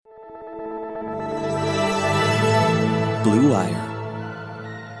Blue Wire.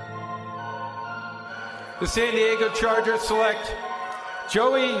 The San Diego Chargers select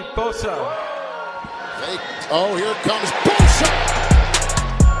Joey Bosa. Here comes Bosa.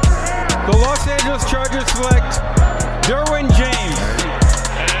 The Los Angeles Chargers select Derwin James.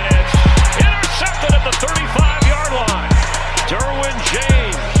 And it's intercepted at the 35-yard line. Derwin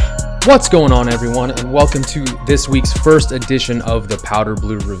James. What's going on, everyone, and welcome to this week's first edition of the Powder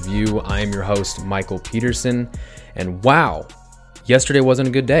Blue Review. I am your host, Michael Peterson, and wow, yesterday wasn't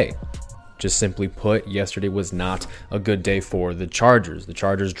a good day. Just simply put, yesterday was not a good day for the Chargers. The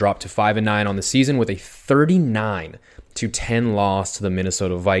Chargers dropped to 5-9 on the season with a 39-10 loss to the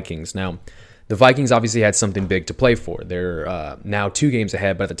Minnesota Vikings. Now, the Vikings obviously had something big to play for. They're now 2 games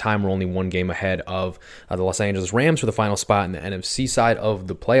ahead, but at the time we're only 1 game ahead of the Los Angeles Rams for the final spot in the NFC side of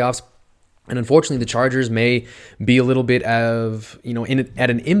the playoffs. And unfortunately, the Chargers may be a little bit of, at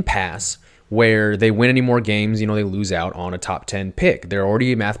an impasse where they win any more games, they lose out on a top 10 pick. They're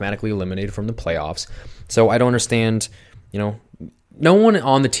already mathematically eliminated from the playoffs. So I don't understand, no one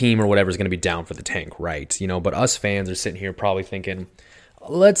on the team or whatever is going to be down for the tank, right? But us fans are sitting here probably thinking,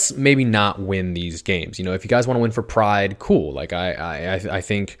 let's maybe not win these games. If you guys want to win for pride, cool. Like I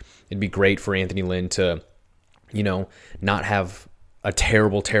think it'd be great for Anthony Lynn to, not have a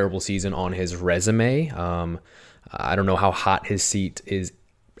terrible, terrible season on his resume. I don't know how hot his seat is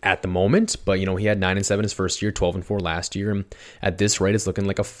at the moment, but he had 9-7 his first year, 12-4 last year, and at this rate, it's looking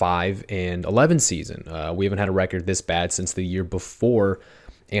like a 5-11 season. We haven't had a record this bad since the year before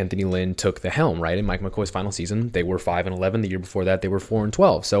Anthony Lynn took the helm, right? In Mike McCoy's final season, they were 5-11. The year before that, they were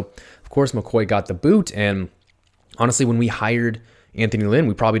 4-12. So, of course, McCoy got the boot, and honestly, when we hired Anthony Lynn,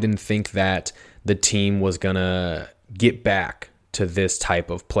 we probably didn't think that the team was gonna get back to this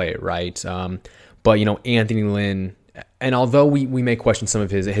type of play, right? But Anthony Lynn. And although we may question some of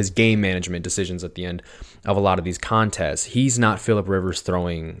his game management decisions at the end of a lot of these contests, he's not Phillip Rivers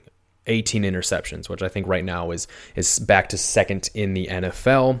throwing 18 interceptions, which I think right now is back to second in the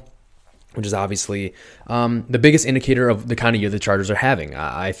NFL, which is obviously the biggest indicator of the kind of year the Chargers are having.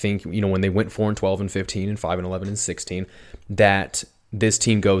 I think, when they went 4-12 and 15 and 5-11 and 16, that this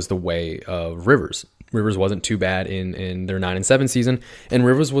team goes the way of Rivers. Rivers wasn't too bad in their 9-7 season, and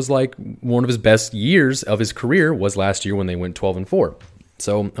Rivers was like one of his best years of his career was last year when they went 12-4.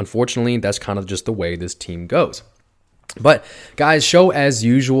 So unfortunately, that's kind of just the way this team goes. But guys, show as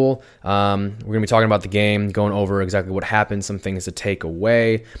usual. We're going to be talking about the game, going over exactly what happened, some things to take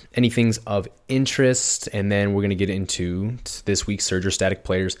away, any things of interest, and then we're going to get into this week's Surge or Static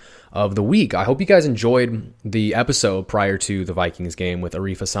Players of the Week. I hope you guys enjoyed the episode prior to the Vikings game with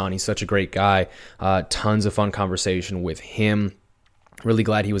Arif Hassan. He's such a great guy. Tons of fun conversation with him. Really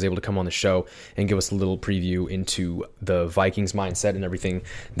glad he was able to come on the show and give us a little preview into the Vikings mindset and everything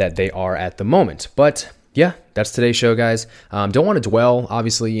that they are at the moment. But yeah, that's today's show, guys. Don't want to dwell.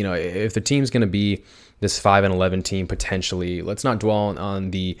 Obviously, if the team's going to be this 5-11 team potentially, let's not dwell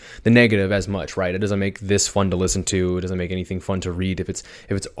on the negative as much, right? It doesn't make this fun to listen to. It doesn't make anything fun to read if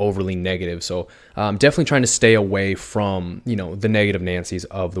it's overly negative. So definitely trying to stay away from the negative Nancy's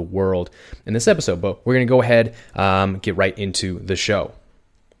of the world in this episode. But we're going to go ahead get right into the show.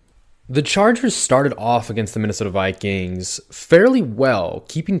 The Chargers started off against the Minnesota Vikings fairly well,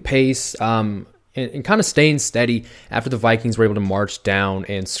 keeping pace. And kind of staying steady after the Vikings were able to march down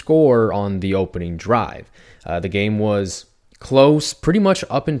and score on the opening drive. The game was close pretty much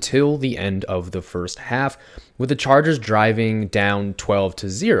up until the end of the first half, with the Chargers driving down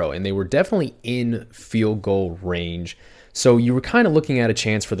 12-0, and they were definitely in field goal range. So you were kind of looking at a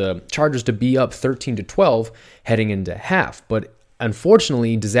chance for the Chargers to be up 13-12 heading into half. But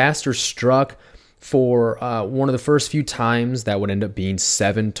unfortunately, disaster struck for one of the first few times that would end up being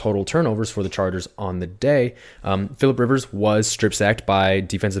 7 total turnovers for the Chargers on the day. Phillip Rivers was strip sacked by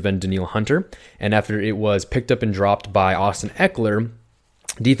defensive end Danielle Hunter, and after it was picked up and dropped by Austin Eckler,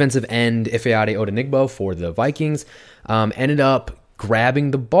 defensive end Ifeadi Odenigbo for the Vikings ended up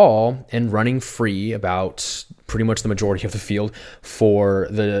grabbing the ball and running free about pretty much the majority of the field for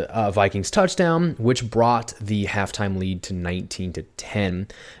the Vikings touchdown, which brought the halftime lead to 19-10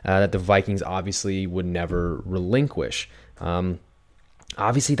 that the Vikings obviously would never relinquish.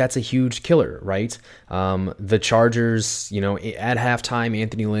 Obviously, that's a huge killer, right? The Chargers, at halftime,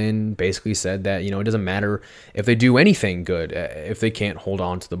 Anthony Lynn basically said that, it doesn't matter if they do anything good if they can't hold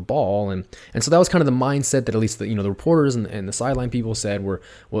on to the ball. And so that was kind of the mindset that at least the reporters and the sideline people said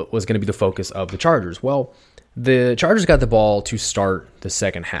was going to be the focus of the Chargers. Well, the Chargers got the ball to start the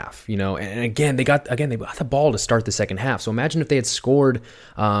second half, and again they got the ball to start the second half. So imagine if they had scored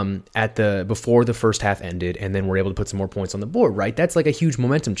before the first half ended, and then were able to put some more points on the board, right? That's like a huge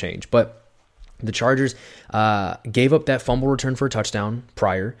momentum change. But The Chargers gave up that fumble return for a touchdown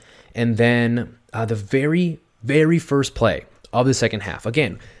prior, and then the very, very first play of the second half.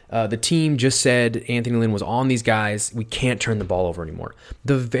 Again, the team just said Anthony Lynn was on these guys. We can't turn the ball over anymore.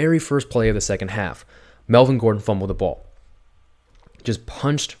 The very first play of the second half, Melvin Gordon fumbled the ball. Just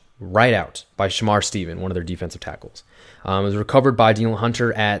punched right out by Shamar Stephen, one of their defensive tackles. It was recovered by Daniel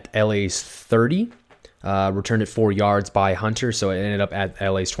Hunter at LA's 30. Returned it 4 yards by Hunter, so it ended up at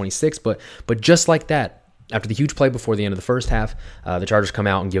LA's 26. But just like that, after the huge play before the end of the first half, the Chargers come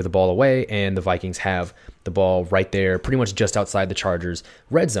out and give the ball away, and the Vikings have the ball right there, pretty much just outside the Chargers'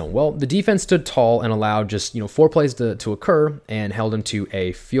 red zone. Well, the defense stood tall and allowed just 4 plays to occur and held them to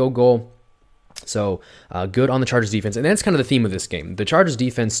a field goal. So good on the Chargers defense. And that's kind of the theme of this game. The Chargers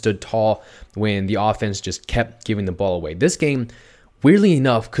defense stood tall when the offense just kept giving the ball away. This game, weirdly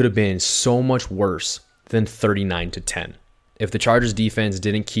enough, could have been so much worse than 39-10. If the Chargers defense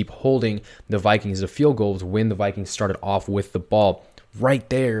didn't keep holding the Vikings to field goals when the Vikings started off with the ball right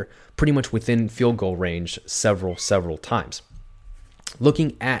there, pretty much within field goal range several times.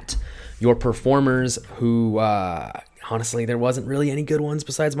 Looking at your performers who, honestly, there wasn't really any good ones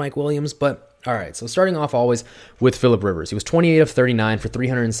besides Mike Williams, but all right, so starting off always with Phillip Rivers. He was 28 of 39 for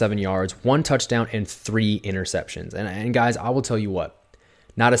 307 yards, 1 touchdown, and 3 interceptions. And guys, I will tell you what,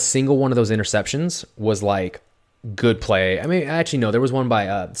 not a single one of those interceptions was like good play. I mean, actually, no, there was one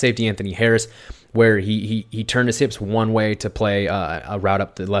by safety Anthony Harris where he turned his hips one way to play a route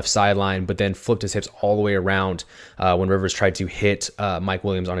up the left sideline, but then flipped his hips all the way around when Rivers tried to hit Mike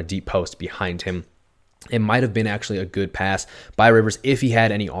Williams on a deep post behind him. It might have been actually a good pass by Rivers if he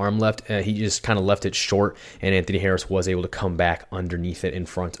had any arm left. He just kind of left it short, and Anthony Harris was able to come back underneath it in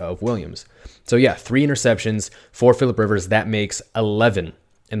front of Williams. So yeah, 3 interceptions for Phillip Rivers. That makes 11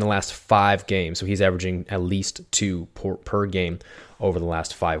 in the last 5 games. So he's averaging at least 2 per game over the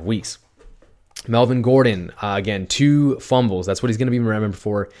last 5 weeks. Melvin Gordon, again, 2 fumbles. That's what he's going to be remembered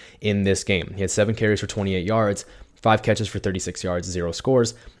for in this game. He had 7 carries for 28 yards, 5 catches for 36 yards, 0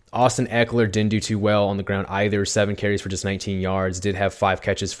 scores. Austin Eckler didn't do too well on the ground either. 7 carries for just 19 yards. Did have 5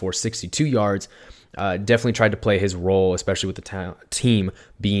 catches for 62 yards. Definitely tried to play his role, especially with the team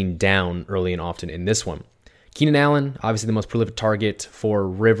being down early and often in this one. Keenan Allen, obviously the most prolific target for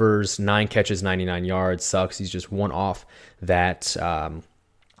Rivers. 9 catches, 99 yards. Sucks. He's just one off that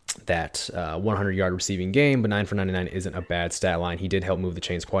 100-yard receiving game, but 9 for 99 isn't a bad stat line. He did help move the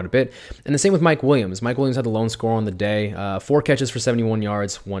chains quite a bit. And the same with Mike Williams. Mike Williams had the lone score on the day. 4 catches for 71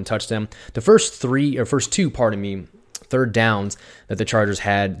 yards, 1 touchdown. The first 2 third downs that the Chargers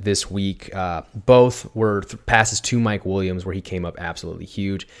had this week, both were passes to Mike Williams where he came up absolutely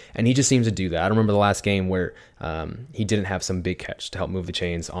huge, and he just seems to do that. I don't remember the last game where he didn't have some big catch to help move the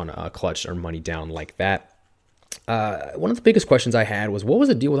chains on a clutch or money down like that. One of the biggest questions I had was, what was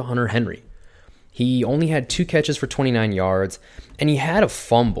the deal with Hunter Henry? He only had 2 catches for 29 yards, and he had a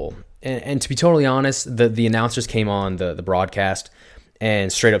fumble. And to be totally honest, the announcers came on the broadcast and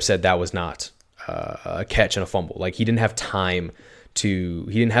straight up said that was not a catch and a fumble. Like, he didn't have time he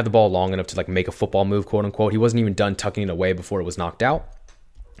didn't have the ball long enough to like make a football move, quote unquote. He wasn't even done tucking it away before it was knocked out.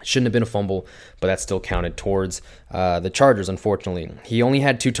 Shouldn't have been a fumble, but that still counted towards the Chargers, unfortunately. He only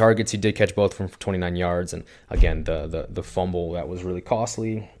had 2 targets. He did catch both from 29 yards. And again, the fumble, that was really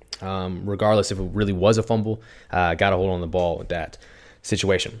costly. Regardless if it really was a fumble, got a hold on the ball with that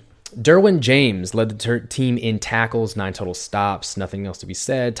situation. Derwin James led the team in tackles, 9 total stops, nothing else to be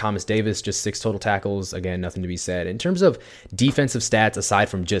said. Thomas Davis, just 6 total tackles, again, nothing to be said. In terms of defensive stats, aside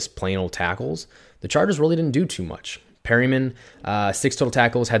from just plain old tackles, the Chargers really didn't do too much. Perryman, 6 total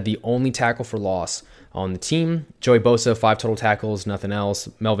tackles, had the only tackle for loss on the team. Joey Bosa, 5 total tackles, nothing else.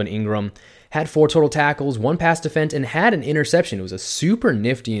 Melvin Ingram had 4 total tackles, 1 pass defense, and had an interception. It was a super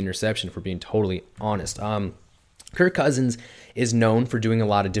nifty interception, for being totally honest. Kirk Cousins is known for doing a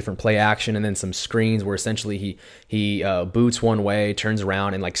lot of different play action and then some screens where essentially he boots one way, turns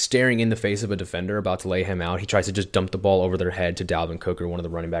around, and like staring in the face of a defender about to lay him out, he tries to just dump the ball over their head to Dalvin Cook or one of the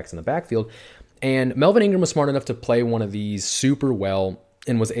running backs in the backfield. And Melvin Ingram was smart enough to play one of these super well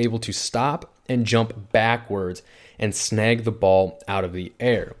and was able to stop and jump backwards and snag the ball out of the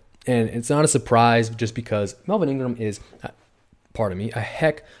air. And it's not a surprise just because Melvin Ingram is, a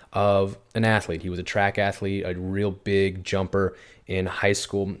heck of an athlete. He was a track athlete, a real big jumper in high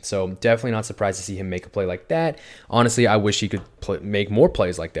school. So definitely not surprised to see him make a play like that. Honestly, I wish he could make more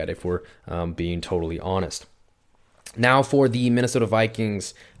plays like that if we're being totally honest. Now for the Minnesota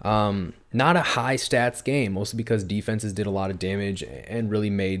Vikings, not a high stats game, mostly because defenses did a lot of damage and really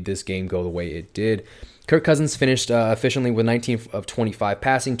made this game go the way it did. Kirk Cousins finished efficiently with 19 of 25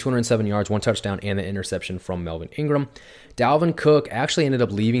 passing, 207 yards, 1 touchdown, and the interception from Melvin Ingram. Dalvin Cook actually ended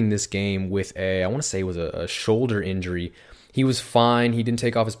up leaving this game with I want to say it was a shoulder injury. He was fine. He didn't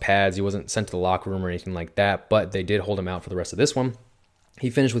take off his pads. He wasn't sent to the locker room or anything like that, but they did hold him out for the rest of this one. He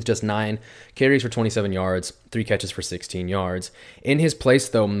finished with just 9 carries for 27 yards, 3 catches for 16 yards. In his place,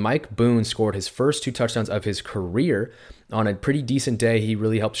 though, Mike Boone scored his first 2 touchdowns of his career on a pretty decent day. He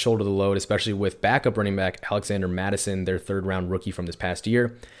really helped shoulder the load, especially with backup running back Alexander Mattison, their third-round rookie from this past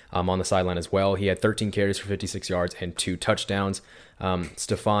year, on the sideline as well. He had 13 carries for 56 yards and 2 touchdowns.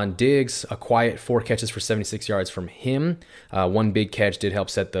 Stephon Diggs, a quiet 4 catches for 76 yards from him. 1 big catch did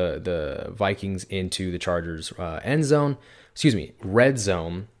help set the Vikings into the Chargers' red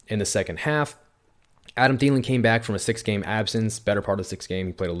zone in the second half. Adam Thielen came back from a 6-game absence, better part of the 6th game.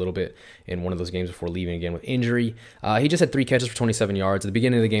 He played a little bit in one of those games before leaving again with injury. He just had 3 catches for 27 yards. At the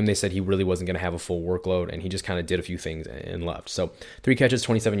beginning of the game, they said he really wasn't going to have a full workload, and he just kind of did a few things and left. So 3 catches,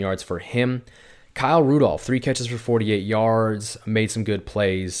 27 yards for him. Kyle Rudolph, 3 catches for 48 yards, made some good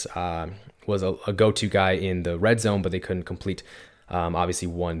plays, was a go-to guy in the red zone, but they couldn't complete, obviously,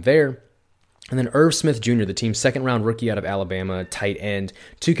 one there. And then Irv Smith Jr., the team's second-round rookie out of Alabama, tight end,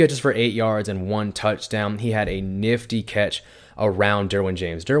 2 catches for 8 yards and 1 touchdown. He had a nifty catch around Derwin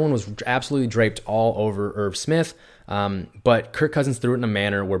James. Derwin was absolutely draped all over Irv Smith, but Kirk Cousins threw it in a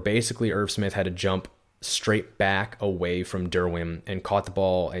manner where basically Irv Smith had to jump straight back away from Derwin and caught the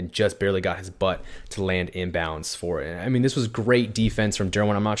ball and just barely got his butt to land inbounds for it. I mean, this was great defense from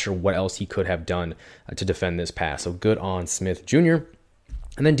Derwin. I'm not sure what else he could have done to defend this pass. So good on Smith Jr.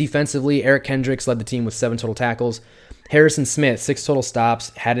 And then defensively, Eric Kendricks led the team with 7 total tackles. Harrison Smith, 6 total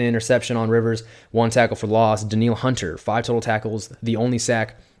stops, had an interception on Rivers, 1 tackle for loss. Danielle Hunter, 5 total tackles, the only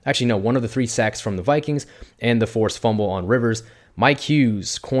sack. Actually, no, one of the 3 sacks from the Vikings and the forced fumble on Rivers. Mike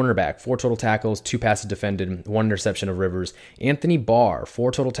Hughes, cornerback, 4 total tackles, 2 passes defended, 1 interception of Rivers. Anthony Barr,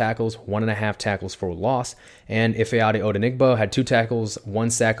 4 total tackles, 1.5 tackles for loss. And Ifeadi Odenigbo had 2 tackles, 1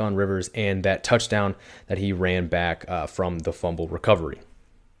 sack on Rivers, and that touchdown that he ran back from the fumble recovery.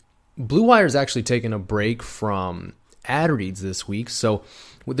 Blue Wire's actually taken a break from ad reads this week, so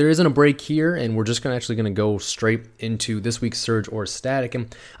there isn't a break here, and we're just going to go straight into this week's Surge or Static.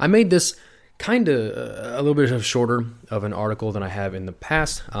 And I made this kind of a little bit shorter of an article than I have in the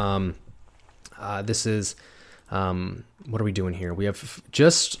past. This is, what are we doing here? We have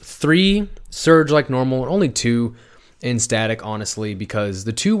just 3 Surge like normal, and only 2 in Static, honestly, because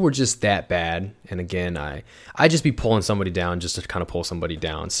the 2 were just that bad. And again, I just be pulling somebody down just to kind of pull somebody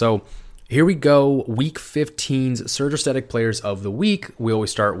down. So here we go. Week 15's Surge or Static players of the week. We always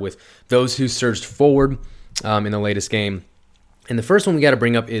start with those who surged forward in the latest game. And the first one we got to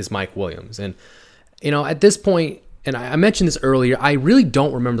bring up is Mike Williams. And, at this point, and I mentioned this earlier, I really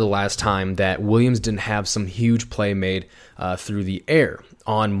don't remember the last time that Williams didn't have some huge play made through the air.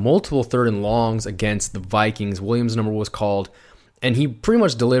 On multiple 3rd and longs against the Vikings, Williams' number was called, and he pretty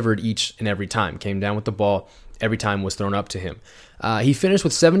much delivered each and every time. Came down with the ball, every time was thrown up to him. He finished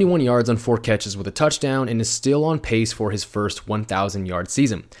with 71 yards on 4 catches with a touchdown and is still on pace for his first 1,000-yard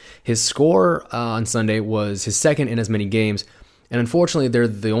season. His score on Sunday was his 2nd in as many games, and unfortunately, they're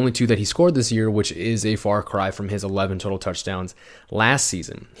the only 2 that he scored this year, which is a far cry from his 11 total touchdowns last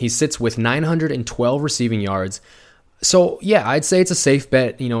season. He sits with 912 receiving yards. So, yeah, I'd say it's a safe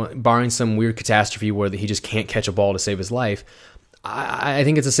bet, barring some weird catastrophe where he just can't catch a ball to save his life. I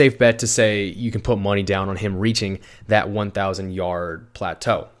think it's a safe bet to say you can put money down on him reaching that 1,000-yard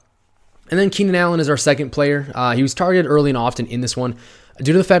plateau. And then Keenan Allen is our second player. He was targeted early and often in this one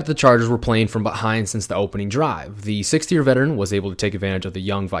due to the fact that the Chargers were playing from behind since the opening drive. The 6th-year veteran was able to take advantage of the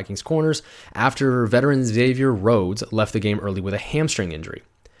young Vikings corners after veteran Xavier Rhodes left the game early with a hamstring injury.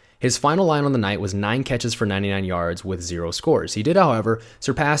 His final line on the night was 9 catches for 99 yards with 0 scores. He did, however,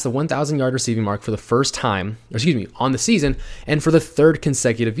 surpass the 1,000-yard receiving mark for the first time, on the season, and for the 3rd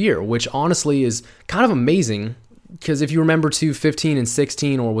consecutive year, which honestly is kind of amazing because if you remember to 15 and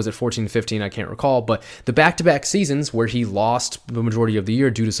 16, or was it 14 and 15, I can't recall, but the back-to-back seasons where he lost the majority of the year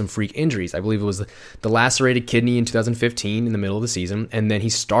due to some freak injuries. I believe it was the lacerated kidney in 2015 in the middle of the season, and then he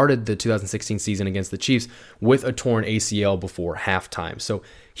started the 2016 season against the Chiefs with a torn ACL before halftime. So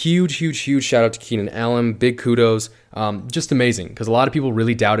huge shout out to Keenan Allen. Big kudos. Just amazing because a lot of people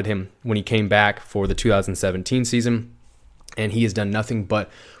really doubted him when he came back for the 2017 season, and he has done nothing but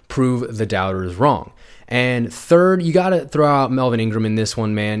prove the doubters wrong. And 3rd, you got to throw out Melvin Ingram in this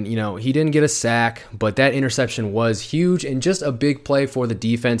one, man. He didn't get a sack, but that interception was huge and just a big play for the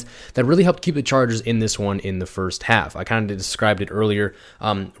defense that really helped keep the Chargers in this one in the first half. I kind of described it earlier.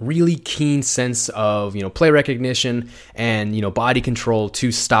 Really keen sense of, play recognition and, body control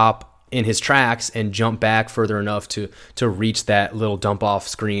to stop in his tracks and jump back further enough to reach that little dump off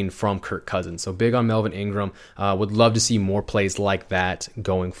screen from Kirk Cousins. So big on Melvin Ingram. Would love to see more plays like that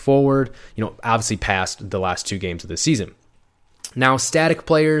going forward, obviously past the last 2 games of the season. Now, static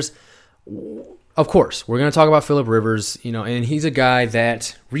players, of course, we're going to talk about Phillip Rivers, and he's a guy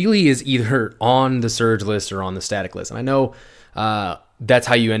that really is either on the surge list or on the static list. And I know that's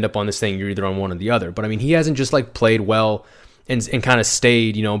how you end up on this thing. You're either on one or the other. But I mean, he hasn't just played well and kind of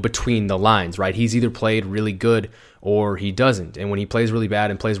stayed, between the lines, right? He's either played really good or he doesn't. And when he plays really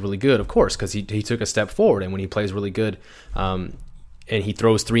bad and plays really good, of course, because he took a step forward. And when he plays really good and he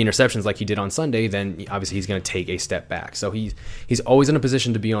throws 3 interceptions like he did on Sunday, then obviously he's going to take a step back. So he's always in a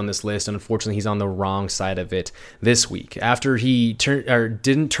position to be on this list, and unfortunately he's on the wrong side of it this week. After he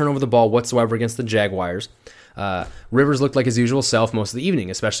didn't turn over the ball whatsoever against the Jaguars, Rivers looked like his usual self most of the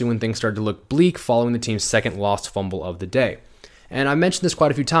evening, especially when things started to look bleak following the team's second lost fumble of the day. And I mentioned this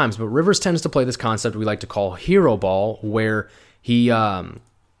quite a few times, but Rivers tends to play this concept we like to call hero ball, where he,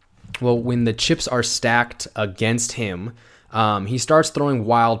 when the chips are stacked against him, he starts throwing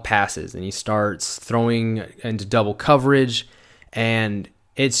wild passes and he starts throwing into double coverage, and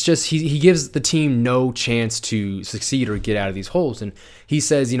it's just he gives the team no chance to succeed or get out of these holes. And he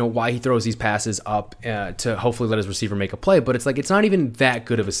says, why he throws these passes up to hopefully let his receiver make a play, but it's not even that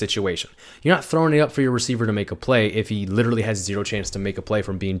good of a situation. You're not throwing it up for your receiver to make a play if he literally has zero chance to make a play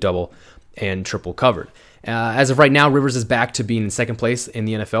from being double and triple covered. As of right now, Rivers is back to being in second place in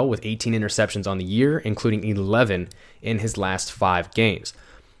the NFL with 18 interceptions on the year, including 11 in his last 5 games.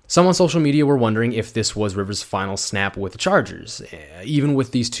 Some on social media were wondering if this was Rivers' final snap with the Chargers, even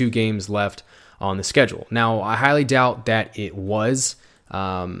with these 2 games left on the schedule. Now, I highly doubt that it was.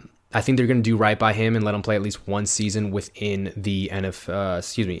 I think they're going to do right by him and let him play at least 1 season within the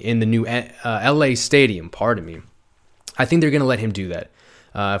in the new LA stadium. Pardon me. I think they're going to let him do that.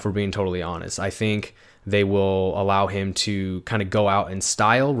 If we're being totally honest, I think they will allow him to kind of go out in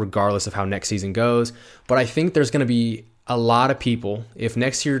style, regardless of how next season goes. But I think there's going to be a lot of people, if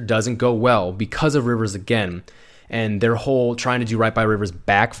next year doesn't go well because of Rivers again, and their whole trying to do right by Rivers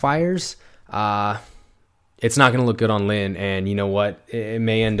backfires, it's not going to look good on Lynn. And you know what? It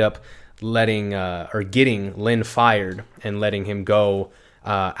may end up getting Lynn fired and letting him go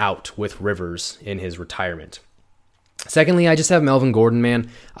out with Rivers in his retirement. Secondly, I just have Melvin Gordon, man.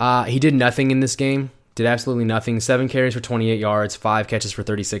 He did nothing in this game. Did absolutely nothing. 7 carries for 28 yards, 5 catches for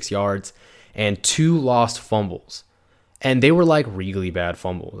 36 yards, and 2 lost fumbles. And they were really bad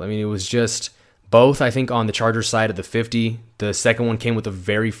fumbles. I mean, it was just both, I think, on the Chargers side of the 50. The second one came with the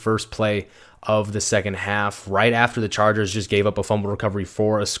very first play of the second half, right after the Chargers just gave up a fumble recovery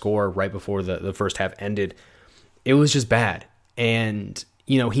for a score right before the first half ended. It was just bad. And,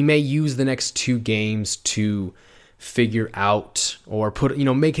 he may use the next 2 games to figure out or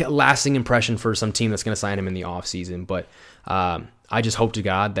make a lasting impression for some team that's going to sign him in the offseason. But I just hope to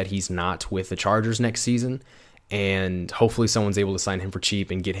God that he's not with the Chargers next season. And hopefully someone's able to sign him for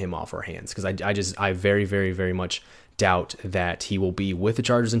cheap and get him off our hands. Because I very, very, very much doubt that he will be with the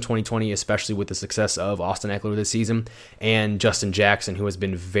Chargers in 2020, especially with the success of Austin Eckler this season and Justin Jackson, who has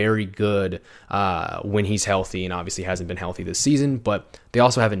been very good when he's healthy and obviously hasn't been healthy this season. But they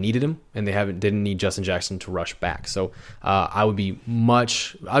also haven't needed him, and they didn't need Justin Jackson to rush back. So I would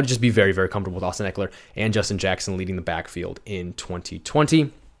just be very, very comfortable with Austin Eckler and Justin Jackson leading the backfield in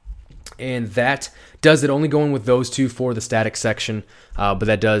 2020. And that does it, only going with those 2 for the static section. But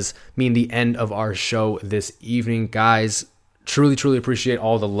that does mean the end of our show this evening. Guys, truly, truly appreciate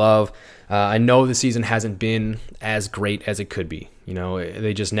all the love. I know the season hasn't been as great as it could be.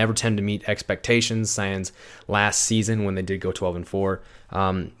 They just never tend to meet expectations, sans last season when they did go 12-4.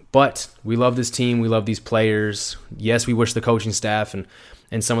 But we love this team. We love these players. Yes, we wish the coaching staff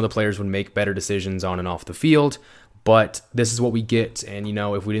and some of the players would make better decisions on and off the field. But this is what we get. And,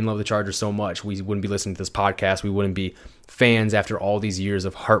 if we didn't love the Chargers so much, we wouldn't be listening to this podcast. We wouldn't be fans after all these years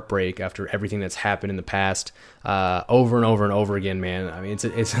of heartbreak, after everything that's happened in the past over and over and over again, man. I mean,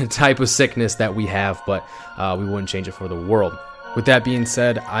 it's a type of sickness that we have, but we wouldn't change it for the world. With that being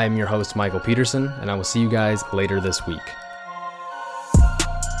said, I am your host, Michael Peterson, and I will see you guys later this week.